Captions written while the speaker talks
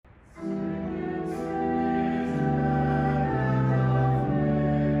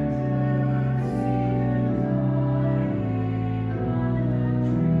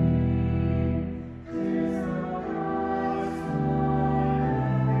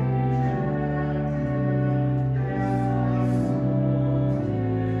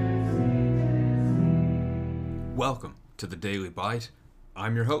Welcome to the Daily Bite.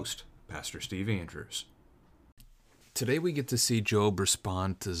 I'm your host, Pastor Steve Andrews. Today we get to see Job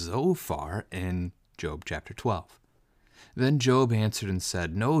respond to Zophar in Job chapter 12. Then Job answered and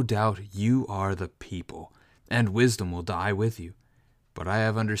said, "No doubt you are the people, and wisdom will die with you. But I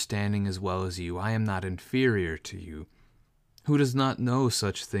have understanding as well as you. I am not inferior to you. Who does not know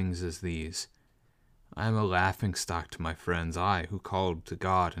such things as these? I am a laughingstock to my friends. I, who called to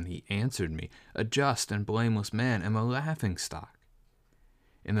God, and he answered me, a just and blameless man, am a laughingstock.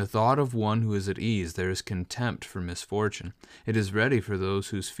 In the thought of one who is at ease there is contempt for misfortune. It is ready for those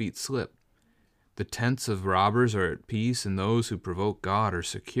whose feet slip. The tents of robbers are at peace, and those who provoke God are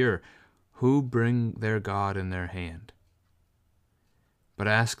secure, who bring their God in their hand. But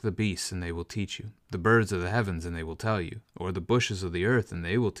ask the beasts, and they will teach you, the birds of the heavens, and they will tell you, or the bushes of the earth, and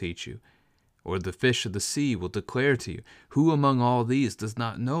they will teach you, or the fish of the sea will declare to you. Who among all these does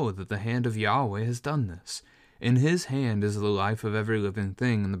not know that the hand of Yahweh has done this? In his hand is the life of every living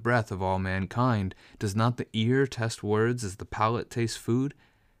thing, and the breath of all mankind. Does not the ear test words as the palate tastes food?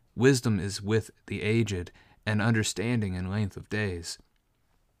 Wisdom is with the aged, and understanding in length of days.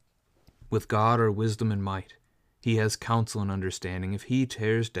 With God are wisdom and might. He has counsel and understanding. If he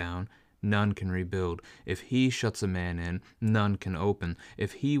tears down, none can rebuild. If he shuts a man in, none can open.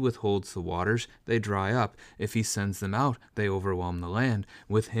 If he withholds the waters, they dry up. If he sends them out, they overwhelm the land.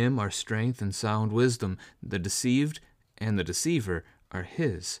 With him are strength and sound wisdom. The deceived and the deceiver are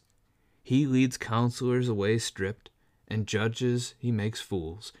his. He leads counselors away stripped, and judges he makes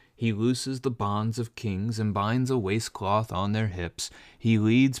fools. He looses the bonds of kings and binds a waistcloth on their hips. He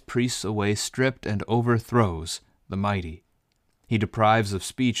leads priests away stripped and overthrows the mighty. He deprives of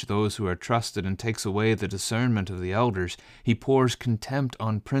speech those who are trusted and takes away the discernment of the elders. He pours contempt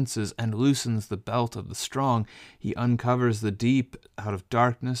on princes and loosens the belt of the strong. He uncovers the deep out of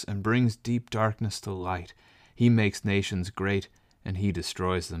darkness and brings deep darkness to light. He makes nations great and he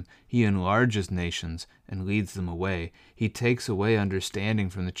destroys them. He enlarges nations and leads them away. He takes away understanding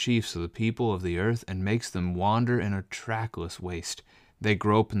from the chiefs of the people of the earth and makes them wander in a trackless waste. They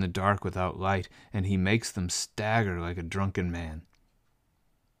grope in the dark without light, and he makes them stagger like a drunken man."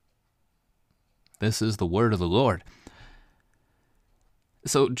 This is the word of the Lord.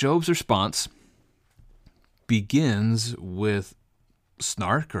 So Job's response begins with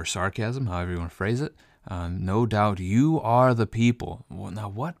snark or sarcasm, however you want to phrase it. No doubt you are the people. Well, now,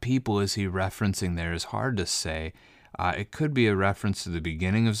 what people is he referencing there is hard to say. It could be a reference to the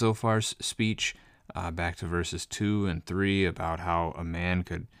beginning of Zophar's speech, back to verses 2 and 3, about how a man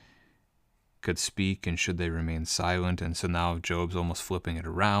could speak and should they remain silent. And so now Job's almost flipping it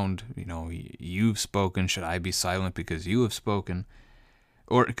around. You've spoken, should I be silent because you have spoken?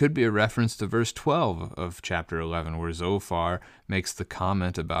 Or it could be a reference to verse 12 of chapter 11, where Zophar makes the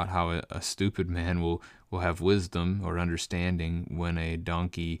comment about how a stupid man will have wisdom or understanding when a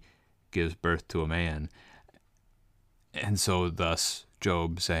donkey gives birth to a man. And so thus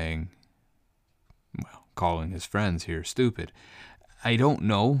Job saying, calling his friends here stupid. I don't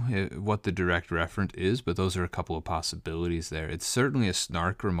know what the direct referent is, but those are a couple of possibilities there. It's certainly a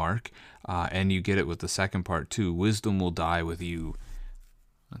snark remark, and you get it with the second part too. Wisdom will die with you.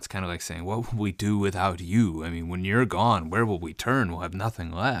 It's kind of like saying, what will we do without you? I mean, when you're gone, where will we turn? We'll have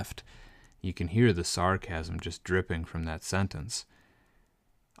nothing left. You can hear the sarcasm just dripping from that sentence.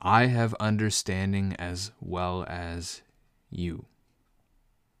 I have understanding as well as you.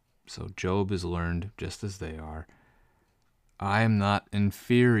 So Job is learned just as they are. I am not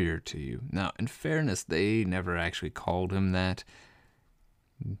inferior to you. Now, in fairness, they never actually called him that.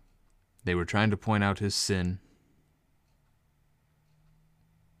 They were trying to point out his sin.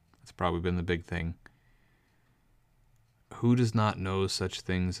 That's probably been the big thing. Who does not know such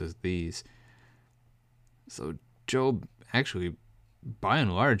things as these? So Job actually, by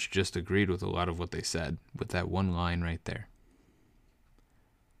and large, just agreed with a lot of what they said, with that one line right there.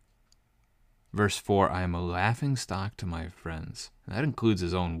 Verse 4, I am a laughingstock to my friends. And that includes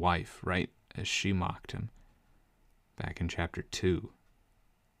his own wife, right, as she mocked him back in chapter 2.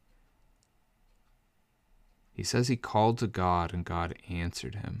 He says he called to God and God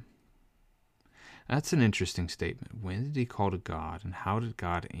answered him. That's an interesting statement. When did he call to God and how did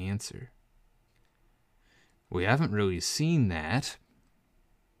God answer? We haven't really seen that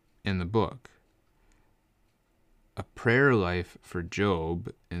in the book. A prayer life for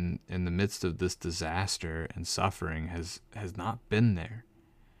Job in the midst of this disaster and suffering has not been there.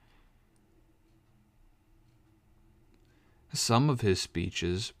 Some of his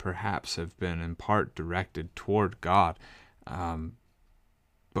speeches perhaps have been in part directed toward God,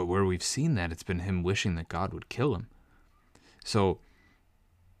 but where we've seen that, it's been him wishing that God would kill him. So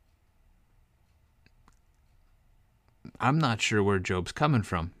I'm not sure where Job's coming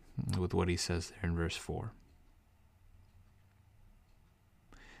from with what he says there in verse 4.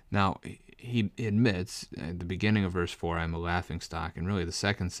 Now, he admits at the beginning of verse 4, I'm a laughingstock, and really the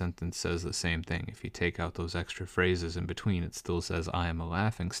second sentence says the same thing. If you take out those extra phrases in between, it still says, I am a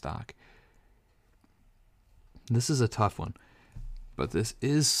laughingstock. This is a tough one, but this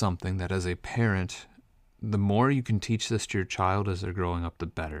is something that as a parent, the more you can teach this to your child as they're growing up, the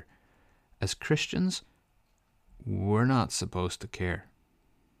better. As Christians, we're not supposed to care.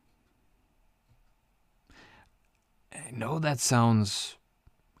 I know that sounds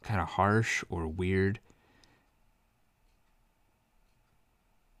kind of harsh or weird,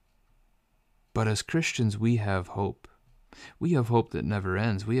 but as Christians, we have hope. We have hope that never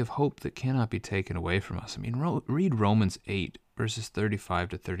ends. We have hope that cannot be taken away from us. I mean, read Romans 8, verses 35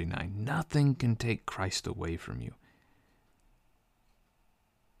 to 39. Nothing can take Christ away from you.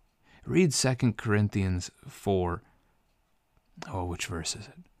 Read 2 Corinthians 4. Oh, which verse is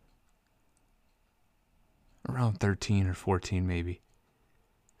it? Around 13 or 14 maybe.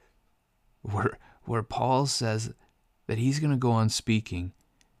 Where Paul says that he's going to go on speaking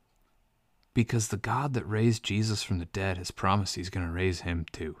because the God that raised Jesus from the dead has promised he's going to raise him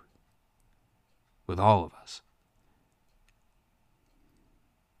too, with all of us.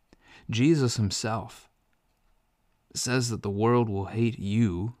 Jesus himself says that the world will hate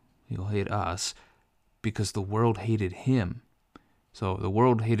you, he'll hate us, because the world hated him. So the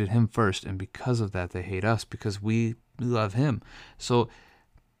world hated him first, and because of that they hate us, because we love him. So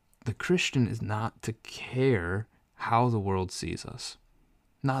the Christian is not to care how the world sees us.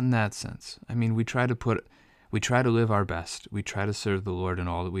 Not in that sense. I mean, we try to live our best. We try to serve the Lord in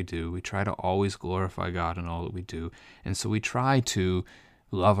all that we do. We try to always glorify God in all that we do. And so we try to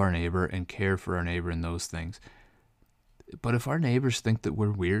love our neighbor and care for our neighbor in those things. But if our neighbors think that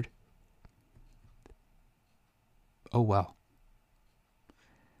we're weird, oh well.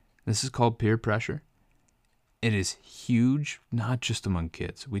 This is called peer pressure. It is huge, not just among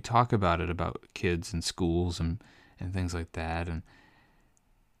kids. We talk about it about kids in schools and things like that. And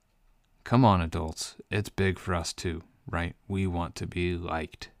come on, adults. It's big for us too, right? We want to be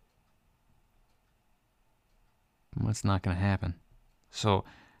liked. That's not going to happen. So,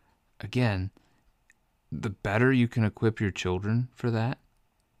 again, the better you can equip your children for that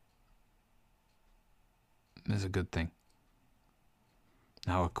is a good thing.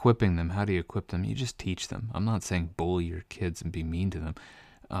 Now, equipping them, how do you equip them? You just teach them. I'm not saying bully your kids and be mean to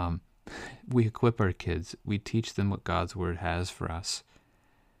them. We equip our kids. We teach them what God's word has for us.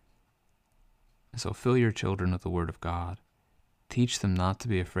 So fill your children with the word of God. Teach them not to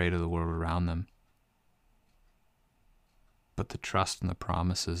be afraid of the world around them, but to trust in the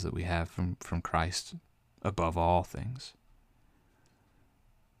promises that we have from Christ above all things.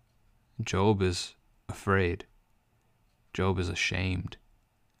 Job is afraid. Job is ashamed.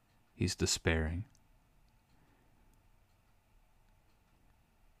 He's despairing.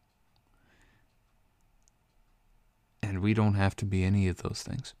 And we don't have to be any of those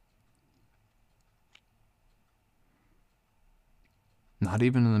things. Not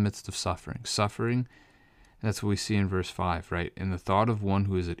even in the midst of suffering. Suffering, that's what we see in verse 5, right? In the thought of one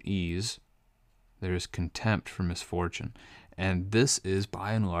who is at ease, there is contempt for misfortune. And this is,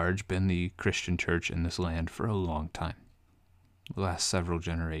 by and large, been the Christian church in this land for a long time. The last several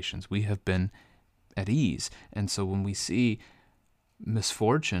generations. We have been at ease. And so when we see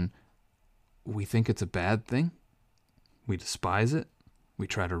misfortune, we think it's a bad thing. We despise it. We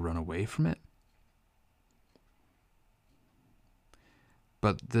try to run away from it.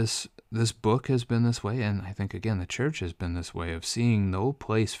 But this book has been this way, and I think, again, the church has been this way, of seeing no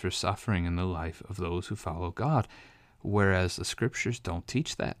place for suffering in the life of those who follow God, whereas the scriptures don't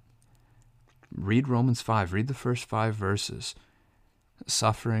teach that. Read Romans 5. Read the first 5 verses.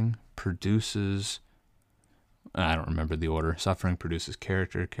 Suffering produces, I don't remember the order. Suffering produces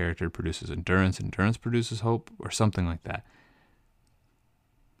character. Character produces endurance. Endurance produces hope, or something like that.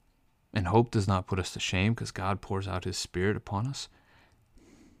 And hope does not put us to shame because God pours out his Spirit upon us.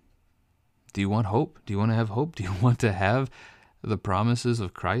 Do you want hope? Do you want to have hope? Do you want to have the promises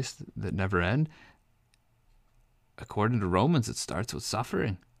of Christ that never end? According to Romans, it starts with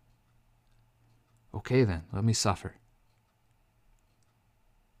suffering. Okay then, let me suffer.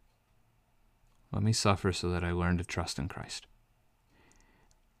 Let me suffer so that I learn to trust in Christ.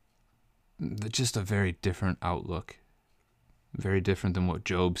 Just a very different outlook. Very different than what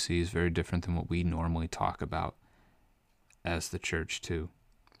Job sees. Very different than what we normally talk about as the church too.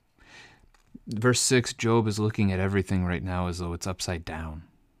 Verse 6, Job is looking at everything right now as though it's upside down.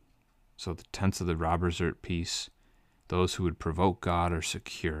 So the tents of the robbers are at peace. Those who would provoke God are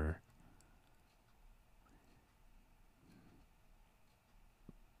secure.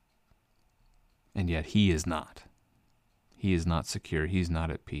 And yet he is not. He is not secure. He's not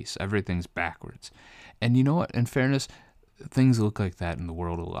at peace. Everything's backwards. And you know what? In fairness, things look like that in the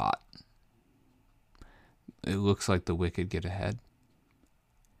world a lot. It looks like the wicked get ahead,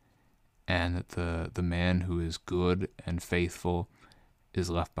 and that the man who is good and faithful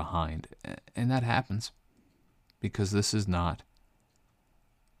is left behind. And that happens because this is not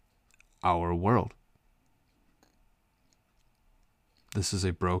our world. This is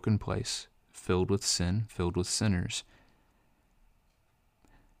a broken place, filled with sin, filled with sinners.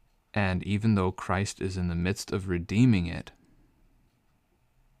 And even though Christ is in the midst of redeeming it,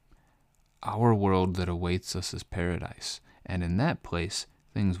 our world that awaits us is paradise. And in that place,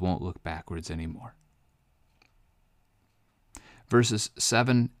 things won't look backwards anymore. Verses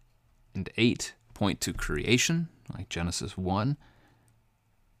 7 and 8 point to creation, like Genesis 1,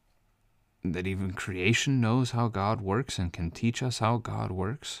 that even creation knows how God works and can teach us how God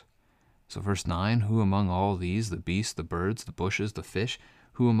works. So verse 9, who among all these, the beasts, the birds, the bushes, the fish,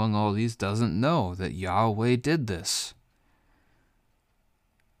 who among all these doesn't know that Yahweh did this?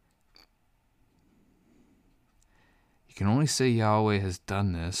 You can only say Yahweh has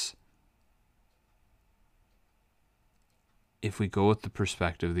done this if we go with the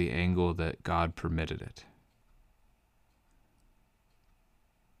perspective, the angle that God permitted it.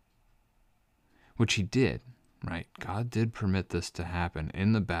 Which he did, right? God did permit this to happen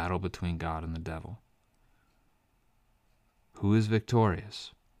in the battle between God and the devil. Who is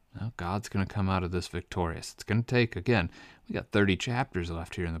victorious? Well, God's going to come out of this victorious. It's going to take, again, we got 30 chapters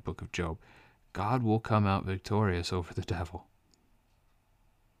left here in the book of Job. God will come out victorious over the devil.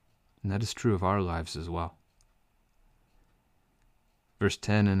 And that is true of our lives as well. Verse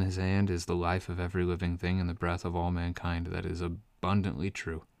 10, in his hand is the life of every living thing and the breath of all mankind. That is abundantly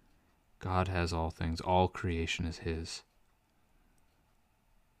true. God has all things. All creation is his.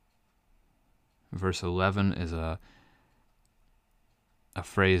 Verse 11 is a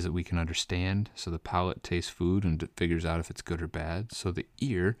phrase that we can understand. So the palate tastes food and figures out if it's good or bad. So the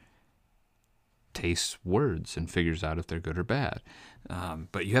ear tastes words and figures out if they're good or bad.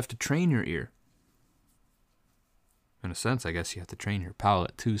 But you have to train your ear. In a sense, I guess you have to train your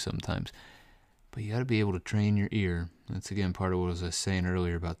palate too sometimes. But you got to be able to train your ear. That's again part of what I was saying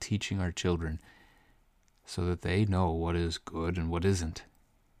earlier about teaching our children so that they know what is good and what isn't.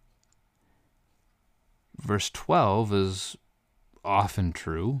 Verse 12 is often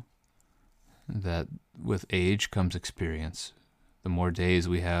true, that with age comes experience. The more days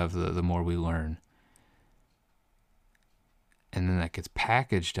we have, the more we learn. And then that gets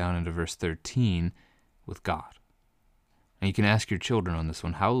packaged down into verse 13 with God. And you can ask your children on this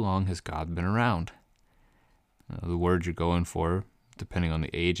one, how long has God been around? The word you're going for, depending on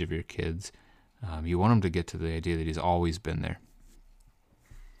the age of your kids, you want them to get to the idea that he's always been there.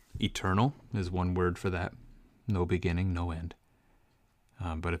 Eternal is one word for that. No beginning, no end.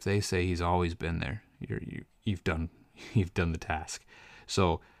 But if they say he's always been there, you've done the task.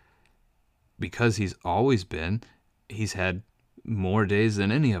 So because he's always been, he's had more days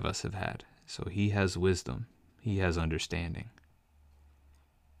than any of us have had. So he has wisdom. He has understanding.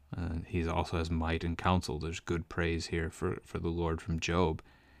 He also has might and counsel. There's good praise here for the Lord from Job.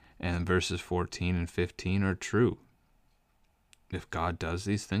 And verses 14 and 15 are true. If God does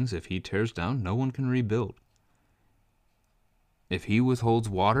these things, if he tears down, no one can rebuild. If he withholds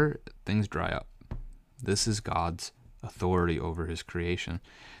water, things dry up. This is God's authority over his creation.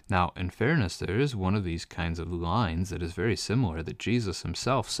 Now, in fairness, there is one of these kinds of lines that is very similar that Jesus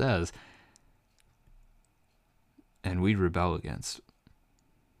himself says, and we rebel against.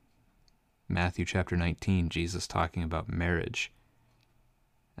 Matthew chapter 19, Jesus talking about marriage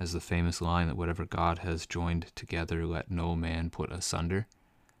as the famous line that whatever God has joined together, let no man put asunder.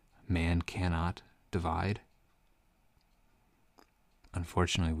 Man cannot divide.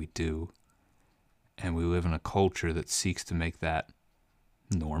 Unfortunately, we do. And we live in a culture that seeks to make that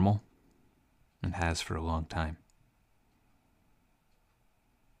normal and has for a long time.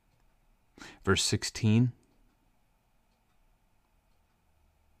 Verse 16,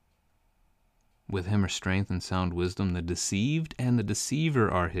 with him are strength and sound wisdom. The deceived and the deceiver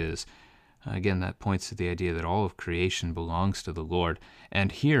are his. Again, that points to the idea that all of creation belongs to the Lord.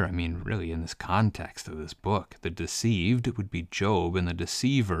 And here, I mean, really in this context of this book, the deceived would be Job and the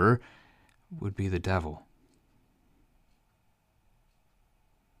deceiver would be the devil.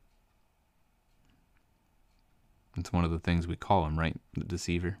 It's one of the things we call him, right? The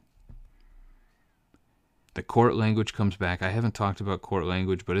deceiver. The court language comes back. I haven't talked about court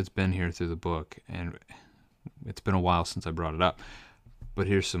language, but it's been here through the book, and it's been a while since I brought it up. But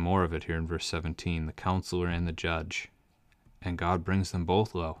here's some more of it here in verse 17. The counselor and the judge, and God brings them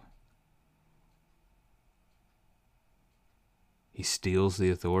both low. He steals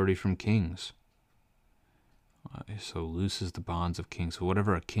the authority from kings. So looses the bonds of kings. So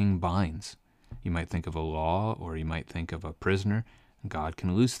whatever a king binds, you might think of a law, or you might think of a prisoner. God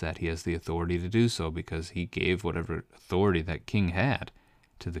can loose that. He has the authority to do so because he gave whatever authority that king had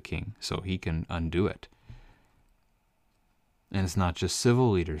to the king. So he can undo it. And it's not just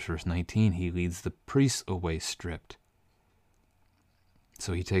civil leaders. Verse 19, he leads the priests away stripped.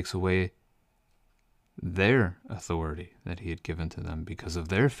 So he takes away their authority that he had given to them because of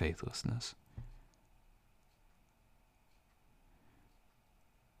their faithlessness.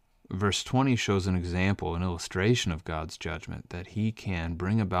 Verse 20 shows an example, an illustration of God's judgment, that he can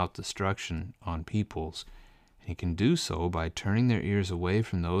bring about destruction on peoples, and he can do so by turning their ears away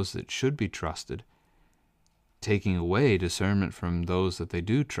from those that should be trusted, taking away discernment from those that they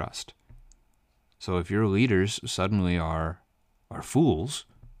do trust. So if your leaders suddenly are fools,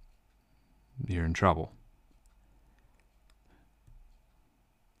 you're in trouble.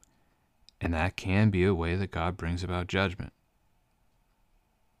 And that can be a way that God brings about judgment.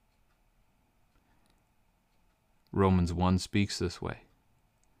 Romans 1 speaks this way,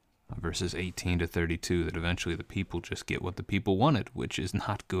 verses 18 to 32, that eventually the people just get what the people wanted, which is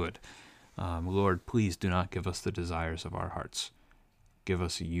not good. Lord, please do not give us the desires of our hearts. Give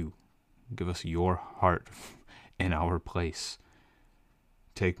us you. Give us your heart in our place.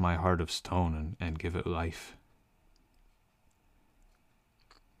 Take my heart of stone and give it life.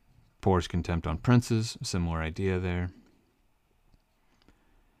 Pours contempt on princes, similar idea there.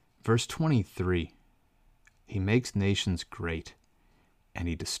 Verse 23, he makes nations great, and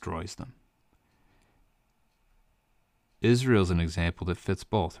he destroys them. Israel's an example that fits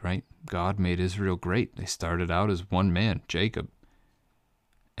both, right? God made Israel great. They started out as one man, Jacob,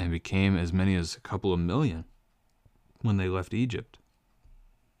 and became as many as a couple of million when they left Egypt.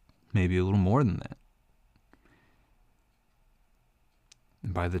 Maybe a little more than that.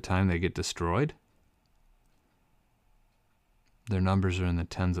 And by the time they get destroyed, their numbers are in the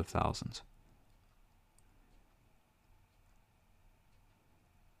tens of thousands.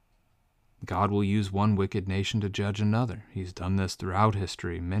 God will use one wicked nation to judge another. He's done this throughout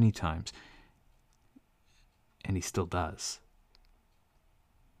history many times. And he still does.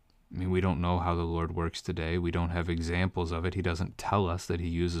 I mean, we don't know how the Lord works today. We don't have examples of it. He doesn't tell us that he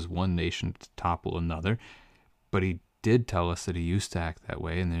uses one nation to topple another. But he did tell us that he used to act that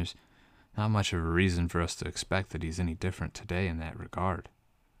way, and there's not much of a reason for us to expect that he's any different today in that regard.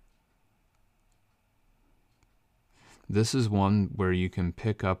 This is one where you can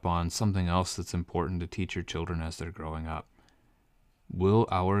pick up on something else that's important to teach your children as they're growing up. Will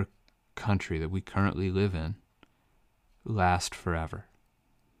our country that we currently live in last forever?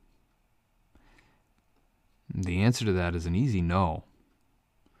 The answer to that is an easy no.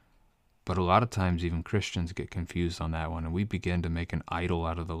 But a lot of times even Christians get confused on that one, and we begin to make an idol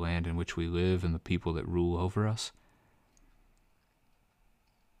out of the land in which we live and the people that rule over us.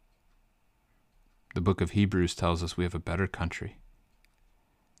 The book of Hebrews tells us we have a better country.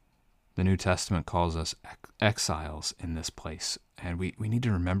 The New Testament calls us exiles in this place, and we need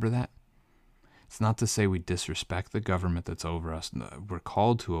to remember that. It's not to say we disrespect the government that's over us. We're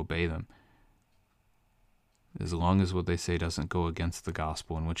called to obey them, as long as what they say doesn't go against the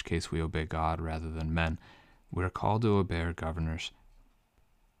gospel, in which case we obey God rather than men. We're called to obey our governors,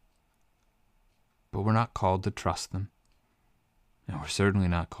 but we're not called to trust them, and we're certainly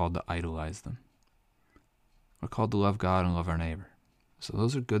not called to idolize them. We're called to love God and love our neighbor. So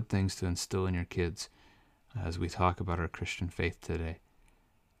those are good things to instill in your kids as we talk about our Christian faith today.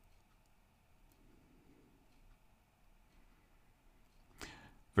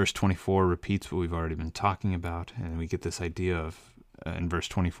 Verse 24 repeats what we've already been talking about, and we get this idea of, in verse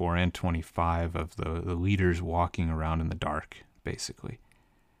 24 and 25, of the leaders walking around in the dark, basically.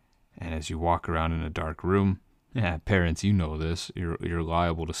 And as you walk around in a dark room, parents, you know this, you're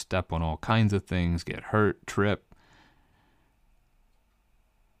liable to step on all kinds of things, get hurt, trip.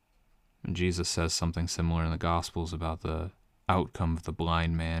 And Jesus says something similar in the Gospels about the outcome of the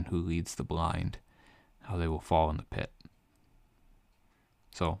blind man who leads the blind, how they will fall in the pit.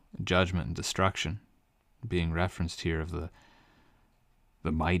 So, judgment and destruction being referenced here of the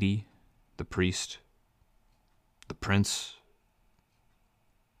mighty, the priest, the prince,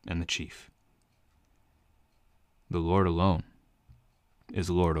 and the chief. The Lord alone is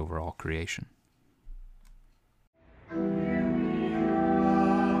Lord over all creation.